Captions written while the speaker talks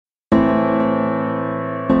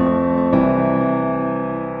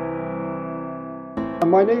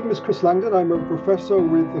My name is Langdon. I'm a professor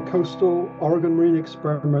with the Coastal Oregon Marine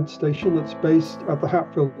Experiment Station that's based at the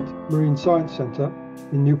Hatfield Marine Science Center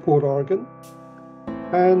in Newport, Oregon.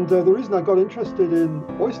 And the reason I got interested in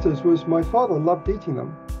oysters was my father loved eating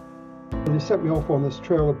them. And he sent me off on this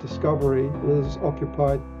trail of discovery that has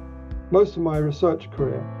occupied most of my research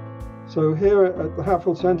career. So here at the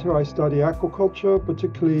Hatfield Center, I study aquaculture,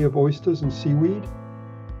 particularly of oysters and seaweed.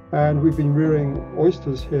 And we've been rearing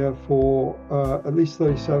oysters here for at least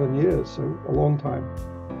 37 years, so a long time.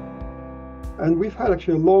 And we've had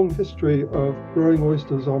actually a long history of growing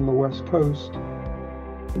oysters on the West Coast.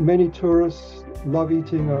 Many tourists love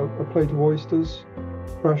eating a plate of oysters,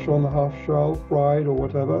 fresh on the half shell, fried or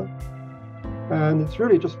whatever. And it's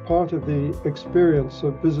really just part of the experience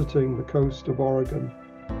of visiting the coast of Oregon.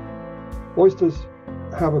 Oysters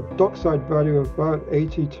have a dockside value of about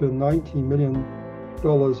 80 to 90 million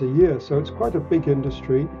dollars a year, so it's quite a big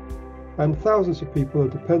industry, and thousands of people are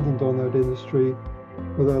dependent on that industry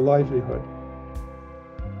for their livelihood.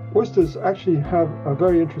 Oysters actually have a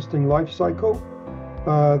very interesting life cycle.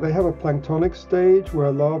 They have a planktonic stage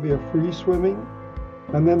where larvae are free swimming,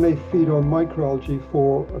 and then they feed on microalgae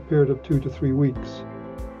for a period of 2 to 3 weeks.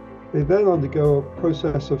 They then undergo a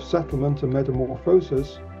process of settlement and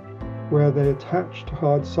metamorphosis where they attach to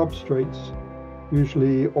hard substrates,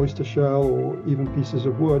 usually oyster shell or even pieces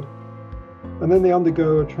of wood. And then they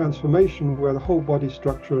undergo a transformation where the whole body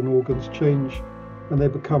structure and organs change and they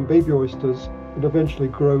become baby oysters and eventually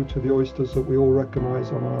grow to the oysters that we all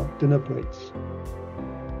recognize on our dinner plates.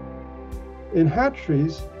 In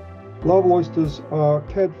hatcheries, larval oysters are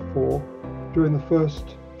cared for during the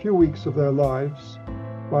first few weeks of their lives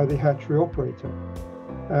by the hatchery operator.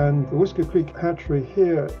 And the Whiskey Creek hatchery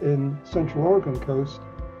here in Central Oregon coast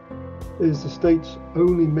is the state's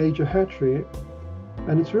only major hatchery,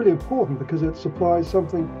 and it's really important because it supplies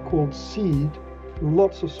something called seed to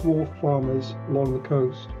lots of small farmers along the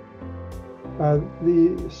coast.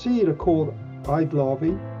 The seed are called eyed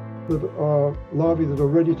larvae, that are larvae that are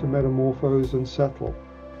ready to metamorphose and settle.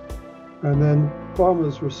 And then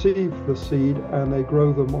farmers receive the seed and they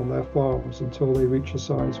grow them on their farms until they reach a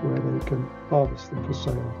size where they can harvest them for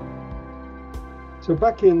sale. So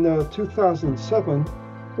back in 2007,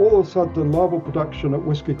 all of a sudden, larval production at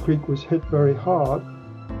Whiskey Creek was hit very hard.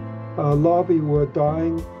 Larvae were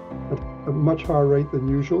dying at a much higher rate than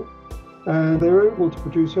usual, and they were able to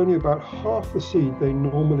produce only about half the seed they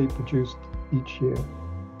normally produced each year.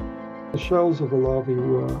 The shells of the larvae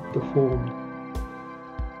were deformed.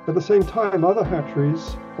 At the same time, other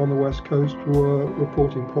hatcheries on the West Coast were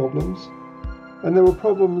reporting problems, and there were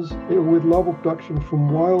problems with larval production from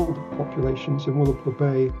wild populations in Willapa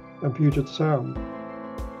Bay and Puget Sound.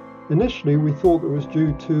 Initially, we thought it was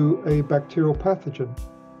due to a bacterial pathogen.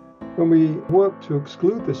 When we worked to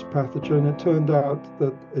exclude this pathogen, it turned out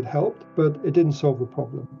that it helped, but it didn't solve the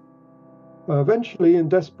problem. Eventually, in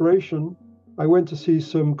desperation, I went to see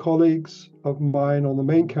some colleagues of mine on the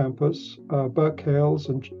main campus, Burke Hales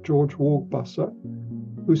and George Wargbusser,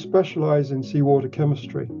 who specialize in seawater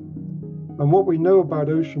chemistry. And what we know about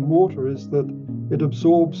ocean water is that it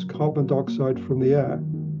absorbs carbon dioxide from the air,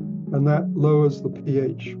 and that lowers the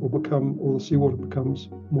pH, or the seawater becomes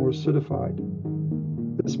more acidified.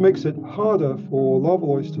 This makes it harder for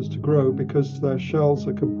larval oysters to grow because their shells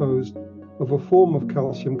are composed of a form of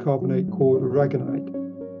calcium carbonate called aragonite.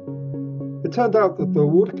 It turned out that the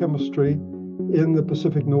water chemistry in the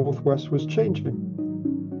Pacific Northwest was changing.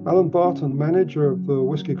 Alan Barton, manager of the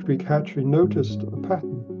Whiskey Creek hatchery, noticed a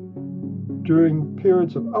pattern. During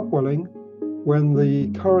periods of upwelling, when the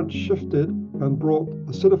current shifted and brought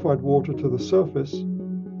acidified water to the surface,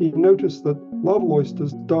 he noticed that larval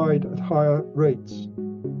oysters died at higher rates.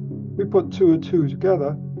 We put 2 and 2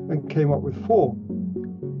 together and came up with 4.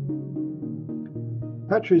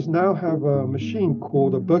 Hatcheries now have a machine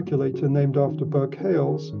called a Berkulator named after Burke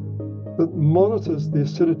Hales that monitors the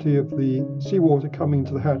acidity of the seawater coming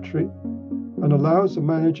to the hatchery and allows the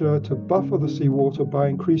manager to buffer the seawater by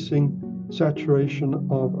increasing saturation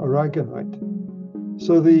of aragonite.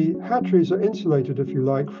 So the hatcheries are insulated, if you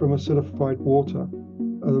like, from acidified water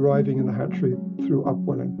arriving in the hatchery through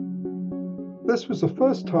upwelling. This was the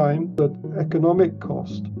first time that economic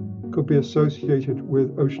cost could be associated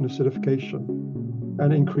with ocean acidification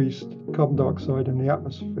and increased carbon dioxide in the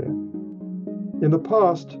atmosphere. In the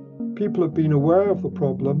past, people have been aware of the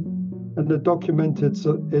problem and had documented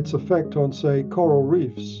its effect on, say, coral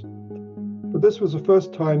reefs. But this was the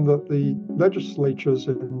first time that the legislatures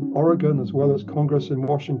in Oregon, as well as Congress in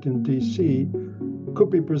Washington, D.C., could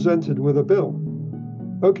be presented with a bill.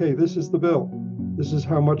 Okay, this is the bill. This is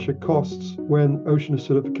how much it costs when ocean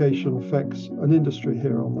acidification affects an industry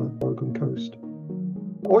here on the Oregon coast.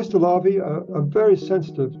 Oyster larvae are very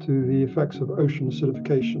sensitive to the effects of ocean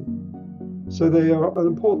acidification, so they are an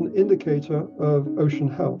important indicator of ocean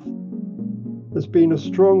health. There's been a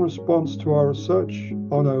strong response to our research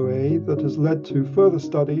on OA that has led to further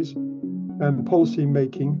studies and policy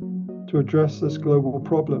making to address this global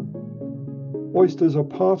problem. Oysters are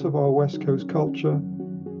part of our West Coast culture,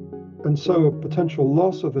 and so a potential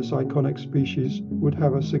loss of this iconic species would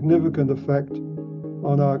have a significant effect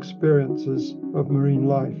on our experiences of marine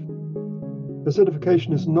life.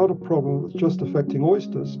 Acidification is not a problem that's just affecting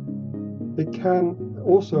oysters. It can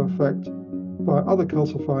also affect by other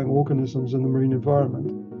calcifying organisms in the marine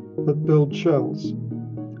environment that build shells.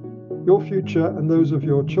 Your future and those of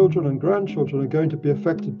your children and grandchildren are going to be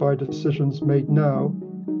affected by decisions made now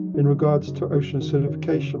in regards to ocean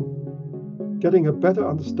acidification. Getting a better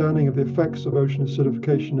understanding of the effects of ocean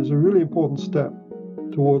acidification is a really important step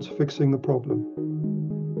towards fixing the problem.